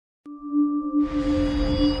Hello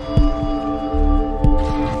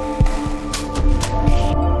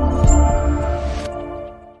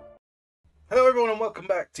everyone and welcome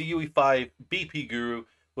back to UE5 BP Guru.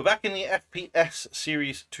 We're back in the FPS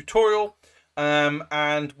series tutorial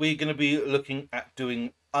and we're going to be looking at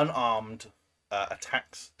doing unarmed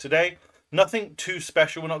attacks today. Nothing too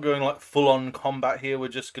special, we're not going like full-on combat here, we're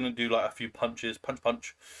just going to do like a few punches,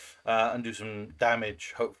 punch, and do some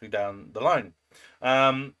damage hopefully down the line.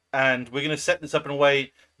 And we're going to set this up in a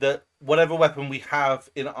way that whatever weapon we have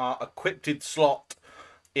in our equipped slot,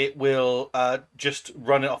 it will just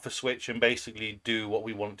run it off a switch and basically do what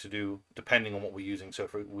we want it to do depending on what we're using. So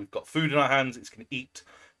if we've got food in our hands, it's going to eat.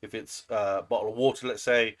 If it's a bottle of water, let's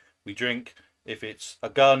say, we drink. If it's a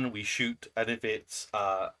gun, we shoot. And if it's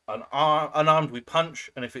unarmed, we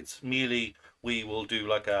punch. And if it's melee, we will do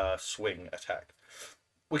like a swing attack.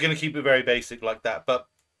 We're going to keep it very basic like that. But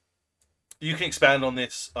you can expand on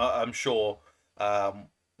this, I'm sure,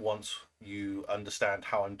 once you understand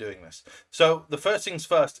how I'm doing this. So the first things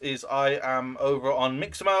first is I am over on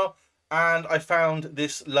Mixamo and I found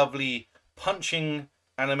this lovely punching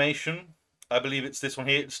animation. I believe it's this one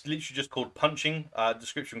here. It's literally just called punching,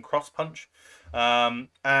 description cross punch. And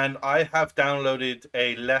I have downloaded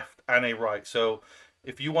a left and a right. So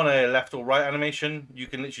if you want a left or right animation, you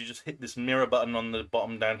can literally just hit this mirror button on the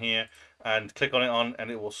bottom down here and click on it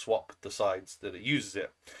and it will swap the sides that it uses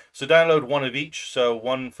it. So download one of each, so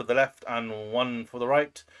one for the left and one for the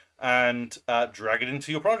right, and drag it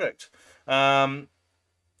into your project.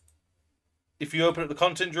 If you open up the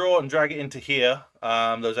content drawer and drag it into here,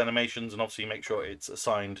 those animations, and obviously make sure it's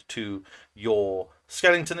assigned to your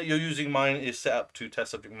skeleton that you're using. Mine is set up to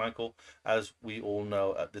test subject Michael, as we all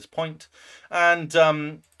know at this point.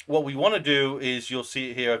 And what we want to do is, you'll see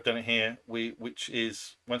it here, I've done it here, which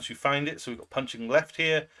is once you find it, so we've got punching left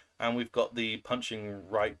here, and we've got the punching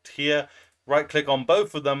right here. Right click on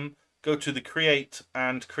both of them, go to the create,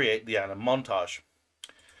 and create the anim montage.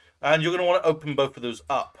 And you're going to want to open both of those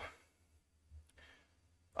up.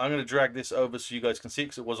 I'm going to drag this over so you guys can see,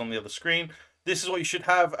 because it was on the other screen. This is what you should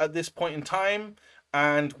have at this point in time.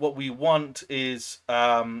 And what we want is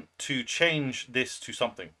to change this to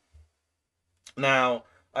something. Now,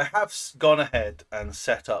 I have gone ahead and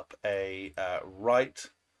set up a right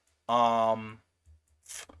arm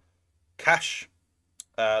cache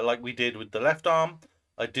like we did with the left arm.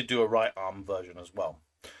 I did do a right arm version as well.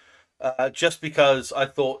 Just because I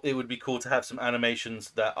thought it would be cool to have some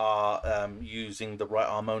animations that are using the right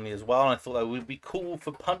arm only as well. And I thought that would be cool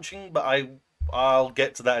for punching, but I'll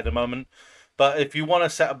get to that in a moment. But if you want to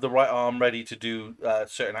set up the right arm ready to do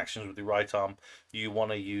certain actions with the right arm, you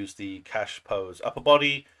want to use the cache pose. Upper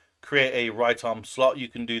body, create a right arm slot. You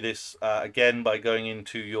can do this again by going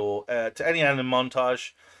into your to any anim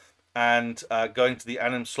montage and going to the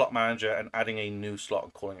anim slot manager and adding a new slot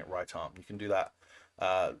and calling it right arm. You can do that.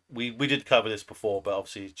 We did cover this before, but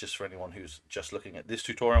obviously just for anyone who's just looking at this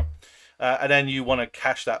tutorial. And then you want to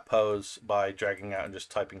cache that pose by dragging out and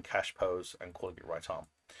just typing cache pose and calling it right arm.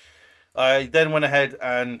 I then went ahead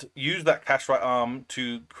and used that cache right arm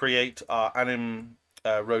to create our anim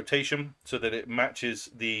rotation so that it matches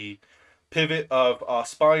the pivot of our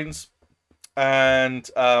spines. And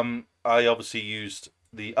I obviously used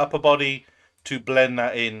the upper body to blend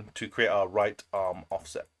that in to create our right arm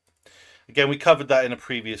offset. Again, we covered that in a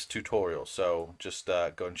previous tutorial, so just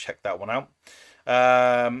go and check that one out.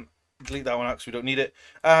 Delete that one out because we don't need it.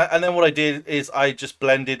 And then what I did is I just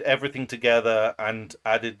blended everything together and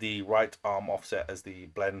added the right arm offset as the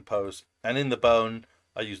blend pose. And in the bone,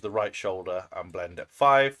 I used the right shoulder and blend at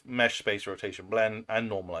 5, mesh space rotation blend, and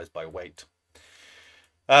normalize by weight.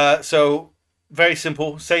 So very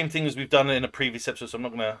simple, same thing as we've done in a previous episode, so I'm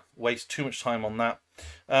not going to waste too much time on that.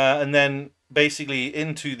 And then basically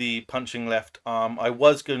into the punching left arm, I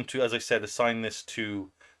was going to, as I said, assign this to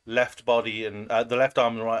left body and the left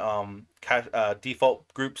arm and the right arm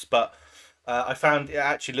default groups, but I found it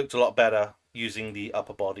actually looked a lot better using the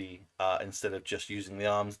upper body instead of just using the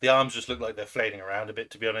arms. The arms just look like they're flailing around a bit,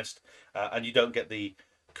 to be honest, and you don't get the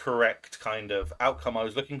correct kind of outcome I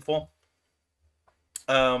was looking for.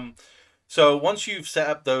 So once you've set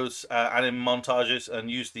up those anim montages and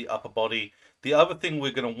used the upper body, the other thing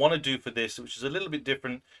we're going to want to do for this, which is a little bit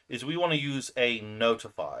different, is we want to use a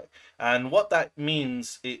notify. And what that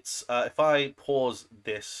means, it's if I pause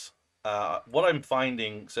this, what I'm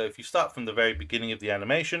finding, so if you start from the very beginning of the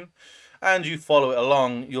animation and you follow it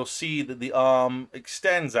along, you'll see that the arm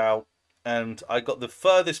extends out, and I got the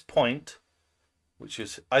furthest point, which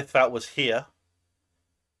is I thought was here,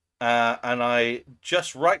 and I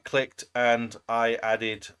just right clicked and I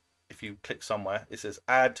added, if you click somewhere, it says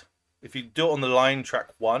add. If you do it on the line track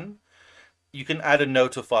 1, you can add a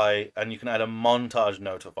notify and you can add a montage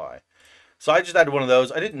notify. So I just added one of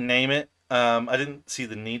those. I didn't name it. I didn't see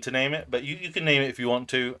the need to name it, but you can name it if you want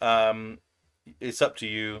to. It's up to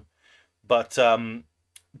you. But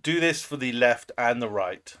do this for the left and the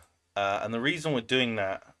right. And the reason we're doing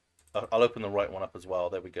that, I'll open the right one up as well.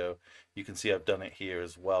 There we go. You can see I've done it here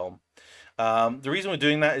as well. The reason we're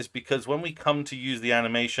doing that is because when we come to use the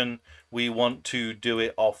animation, we want to do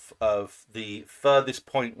it off of the furthest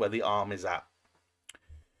point where the arm is at.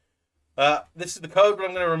 This is the code, but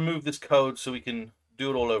I'm going to remove this code so we can do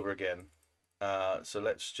it all over again. So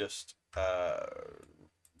let's just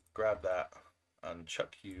grab that and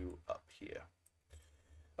chuck you up here.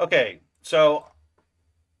 Okay, so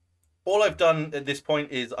all I've done at this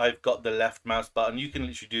point is I've got the left mouse button. You can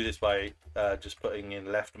literally do this by just putting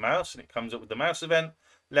in left mouse, and it comes up with the mouse event,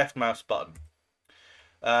 left mouse button.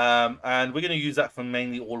 And we're going to use that for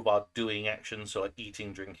mainly all of our doing actions, so like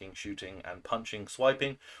eating, drinking, shooting, and punching,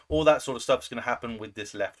 swiping. All that sort of stuff is going to happen with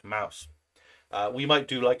this left mouse. We might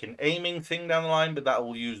do like an aiming thing down the line, but that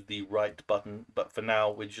will use the right button. But for now,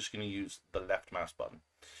 we're just going to use the left mouse button.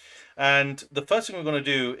 And the first thing we're going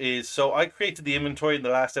to do is, so I created the inventory in the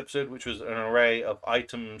last episode, which was an array of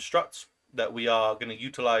item struts that we are going to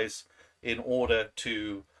utilize in order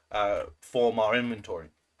to form our inventory.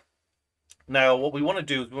 Now, what we want to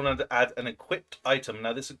do is we want to add an equipped item.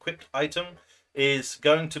 Now, this equipped item is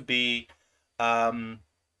going to be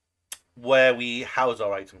where we house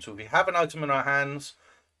our item. So if we have an item in our hands,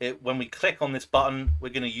 when we click on this button, we're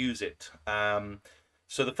going to use it.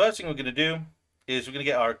 So the first thing we're going to do is we're going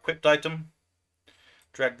to get our equipped item,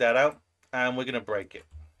 drag that out, and we're going to break it.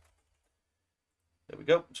 There we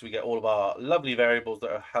go. So we get all of our lovely variables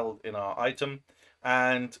that are held in our item.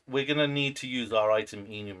 And we're going to need to use our item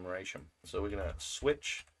enumeration. So we're going to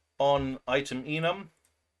switch on item enum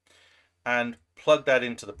and plug that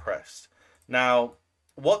into the press. Now,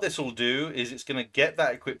 what this will do is it's going to get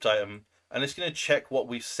that equipped item and it's going to check what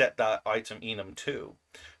we've set that item enum to.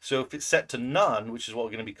 So if it's set to none, which is what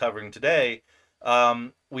we're going to be covering today,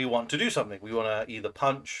 we want to do something. We want to either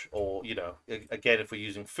punch or, you know, again, if we're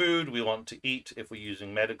using food, we want to eat. If we're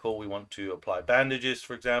using medical, we want to apply bandages,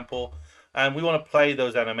 for example. And we want to play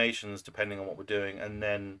those animations depending on what we're doing and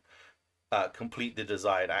then complete the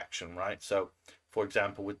desired action, right? So, for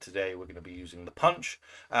example, with today, we're going to be using the punch.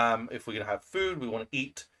 If we're going to have food, we want to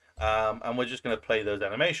eat. And we're just going to play those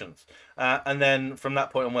animations. And then from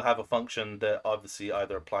that point on, we'll have a function that obviously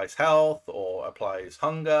either applies health or applies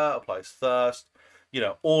hunger, applies thirst, you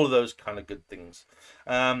know, all of those kind of good things.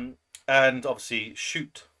 And obviously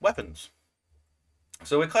shoot weapons.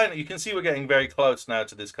 So we're kind of, you can see we're getting very close now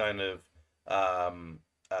to this kind of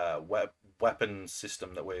weapon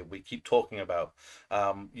system that we keep talking about.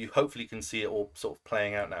 You hopefully can see it all sort of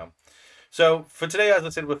playing out now. So for today, as I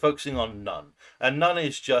said, we're focusing on none. And none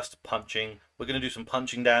is just punching. We're going to do some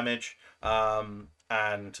punching damage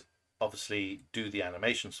and obviously do the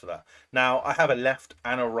animations for that. Now, I have a left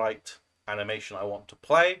and a right animation I want to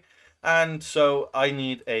play. And so I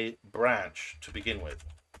need a branch to begin with,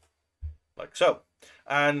 like so.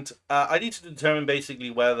 And I need to determine basically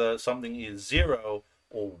whether something is 0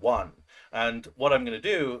 or 1. And what I'm going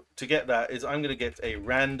to do to get that is I'm going to get a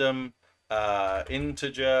random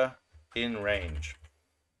integer in range,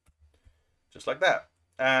 just like that.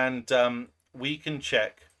 And we can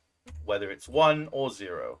check whether it's 1 or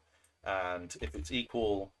 0. And if it's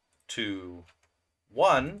equal to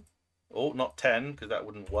 1, oh, not 10, because that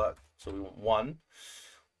wouldn't work. So we want 1.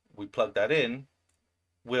 We plug that in.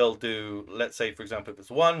 We'll do, let's say, for example, if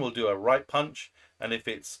it's 1, we'll do a right punch. And if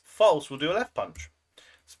it's false, we'll do a left punch.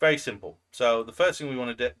 It's very simple. So the first thing we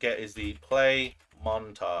want to get is the play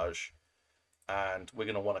montage. And we're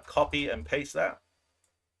going to want to copy and paste that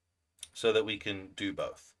so that we can do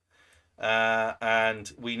both.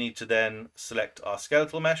 And we need to then select our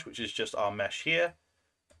skeletal mesh, which is just our mesh here.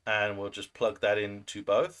 And we'll just plug that into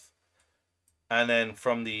both. And then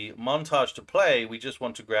from the montage to play, we just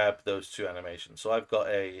want to grab those two animations. So I've got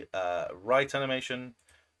a right animation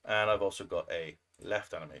and I've also got a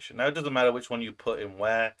left animation. Now, it doesn't matter which one you put in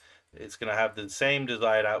where. It's going to have the same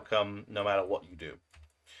desired outcome no matter what you do.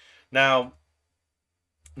 Now,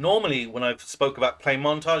 normally when I've spoke about play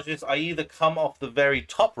montages, I either come off the very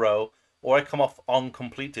top row or I come off on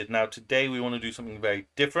completed. Now, today we want to do something very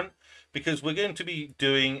different because we're going to be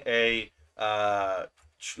doing a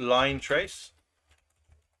line trace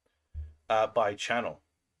by channel,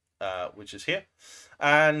 which is here.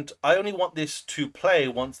 And I only want this to play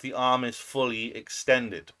once the arm is fully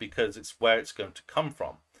extended because it's where it's going to come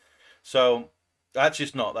from. So actually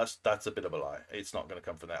it's not, that's a bit of a lie. It's not going to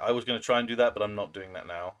come from there. I was going to try and do that, but I'm not doing that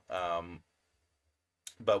now.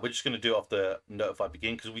 but we're just going to do it off the notify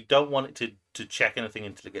begin because we don't want it to check anything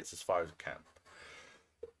until it gets as far as it can.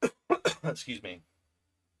 Excuse me.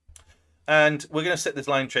 And we're going to set this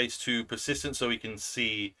line trace to persistent so we can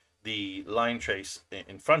see the line trace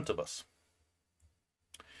in front of us.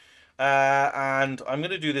 And I'm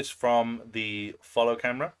going to do this from the follow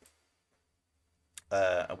camera.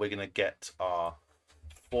 And we're going to get our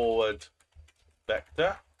forward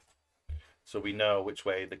vector so we know which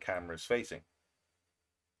way the camera is facing.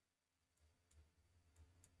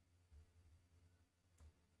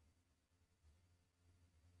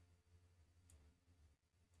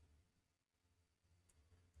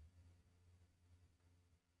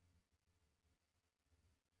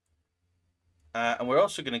 And we're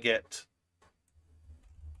also going to get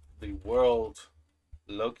the world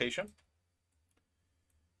location.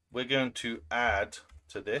 We're going to add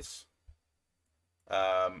to this.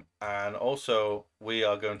 And also we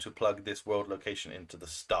are going to plug this world location into the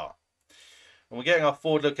start. And we're getting our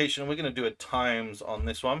forward location, and we're going to do a times on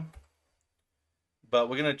this one. But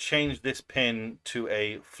we're going to change this pin to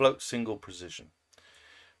a float single precision.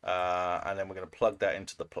 And then we're going to plug that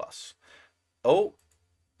into the plus. Oh,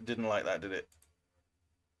 didn't like that, did it?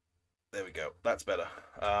 There we go. That's better.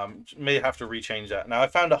 May have to rechange that. Now, I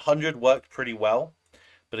found 100 worked pretty well.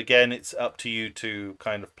 But again, it's up to you to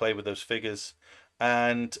kind of play with those figures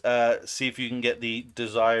and see if you can get the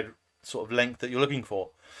desired sort of length that you're looking for.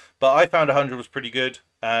 But I found 100 was pretty good.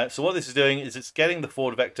 So what this is doing is it's getting the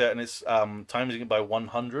forward vector and it's timesing it by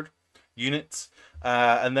 100 units.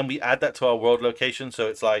 And then we add that to our world location. So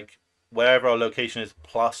it's like wherever our location is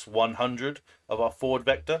plus 100 of our forward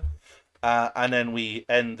vector. And then we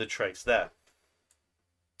end the trace there.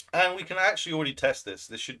 And we can actually already test this.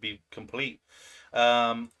 This should be complete.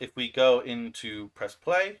 If we go into press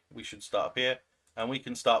play, we should start up here. And we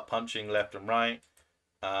can start punching left and right.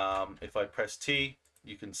 If I press T,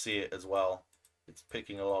 you can see it as well. It's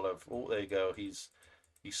picking a lot of... Oh, there you go. He's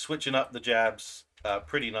switching up the jabs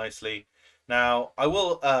pretty nicely. Now, I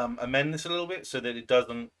will amend this a little bit so that it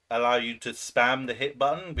doesn't allow you to spam the hit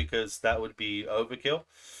button because that would be overkill.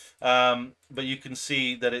 But you can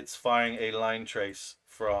see that it's firing a line trace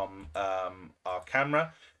from our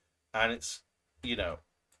camera. And it's, you know,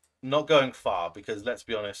 not going far because, let's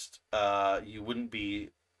be honest, you wouldn't be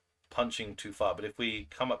punching too far. But if we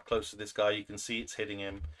come up close to this guy, you can see it's hitting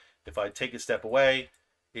him. If I take a step away,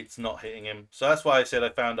 it's not hitting him. So that's why I said I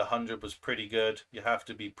found 100 was pretty good. You have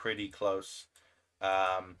to be pretty close.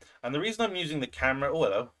 And the reason I'm using the camera... Oh,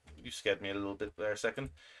 hello. You scared me a little bit there a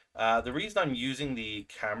second. The reason I'm using the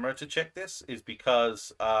camera to check this is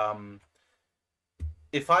because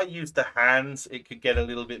if I use the hands, it could get a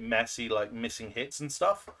little bit messy, like missing hits and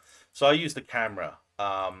stuff. So I use the camera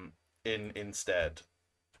instead.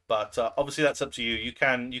 But obviously that's up to you. You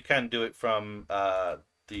can do it from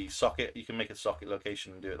the socket. You can make a socket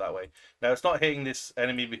location and do it that way. Now it's not hitting this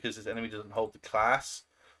enemy because this enemy doesn't hold the class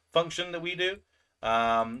function that we do,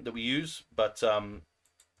 that we use. But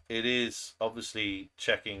it is obviously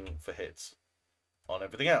checking for hits on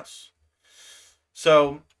everything else.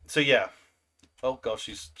 So yeah. Oh gosh,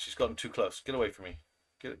 she's gotten too close. Get away from me.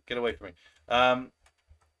 Get away from me.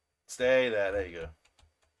 Stay there. There you go.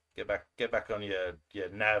 Get back on your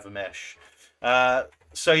nav mesh.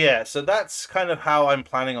 So yeah, so that's kind of how I'm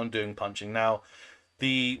planning on doing punching. Now,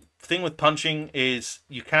 the thing with punching is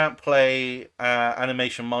you can't play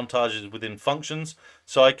animation montages within functions,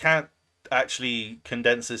 so I can't actually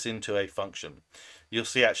condense this into a function. You'll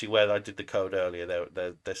see actually where I did the code earlier.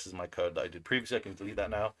 This is my code that I did previously. I can delete that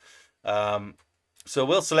now. So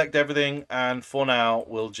we'll select everything, and for now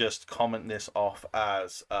we'll just comment this off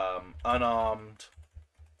as unarmed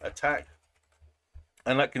attack,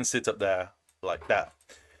 and that can sit up there like that.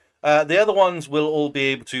 The other ones will all be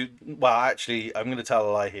able to, well, actually I'm going to tell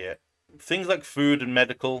a lie here. Things like food and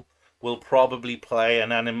medical will probably play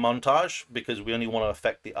an anim montage because we only want to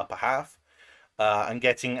affect the upper half, and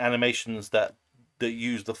getting animations that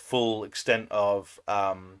use the full extent of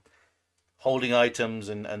holding items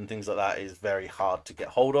and things like that is very hard to get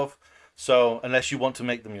hold of. So unless you want to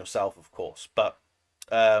make them yourself, of course. But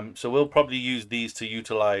so we'll probably use these to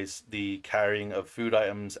utilize the carrying of food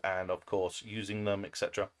items and of course using them,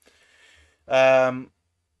 etc.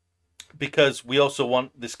 Because we also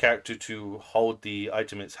want this character to hold the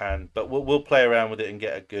item in its hand, but we'll play around with it and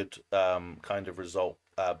get a good kind of result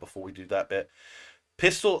before we do that bit.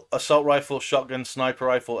 Pistol, assault rifle, shotgun, sniper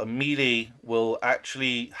rifle, and melee will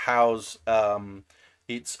actually house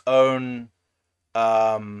its own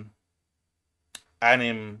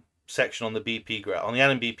anim section on the BP graph. On the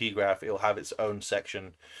anim BP graph, it'll have its own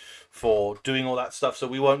section for doing all that stuff. So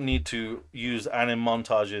we won't need to use anim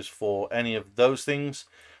montages for any of those things.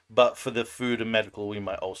 But for the food and medical, we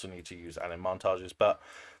might also need to use anim montages. But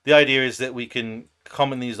the idea is that we can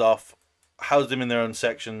comment these off, house them in their own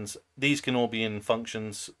sections. These can all be in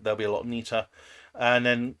functions. They'll be a lot neater. And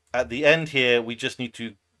then at the end here, we just need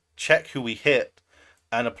to check who we hit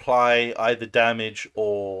and apply either damage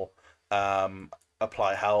or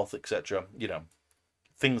apply health, etc. You know,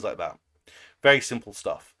 things like that. Very simple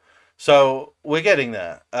stuff. So we're getting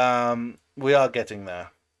there. We are getting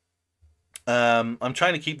there. I'm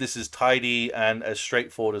trying to keep this as tidy and as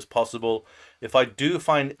straightforward as possible. If I do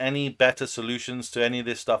find any better solutions to any of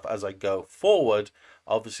this stuff as I go forward,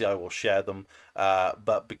 obviously I will share them.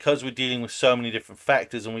 But because we're dealing with so many different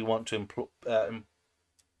factors and we want to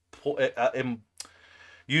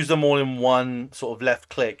use them all in one sort of left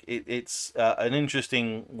click, it's an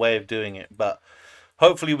interesting way of doing it. But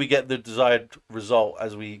hopefully we get the desired result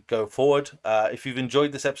as we go forward. If you've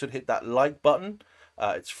enjoyed this episode, hit that like button.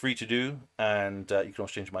 It's free to do, and you can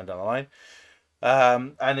always change your mind down the line.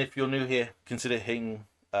 And if you're new here, consider hitting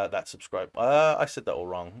that subscribe. I said that all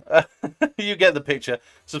wrong. You get the picture.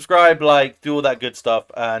 Subscribe, like, do all that good stuff,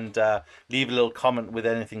 and leave a little comment with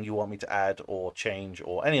anything you want me to add or change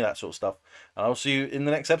or any of that sort of stuff. And I'll see you in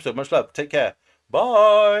the next episode. Much love. Take care.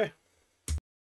 Bye.